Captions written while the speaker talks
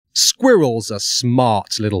Squirrels are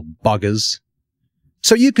smart little buggers.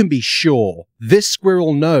 So you can be sure this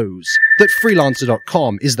squirrel knows that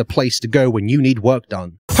Freelancer.com is the place to go when you need work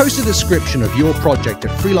done. Post a description of your project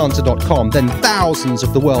at Freelancer.com, then thousands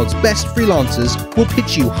of the world's best freelancers will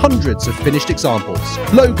pitch you hundreds of finished examples.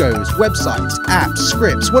 Logos, websites, apps,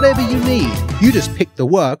 scripts, whatever you need. You just pick the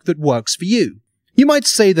work that works for you. You might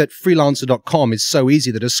say that Freelancer.com is so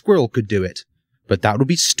easy that a squirrel could do it, but that would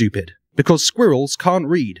be stupid, because squirrels can't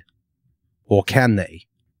read. Or can they?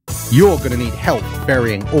 You're going to need help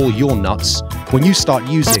burying all your nuts when you start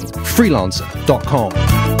using Freelancer.com.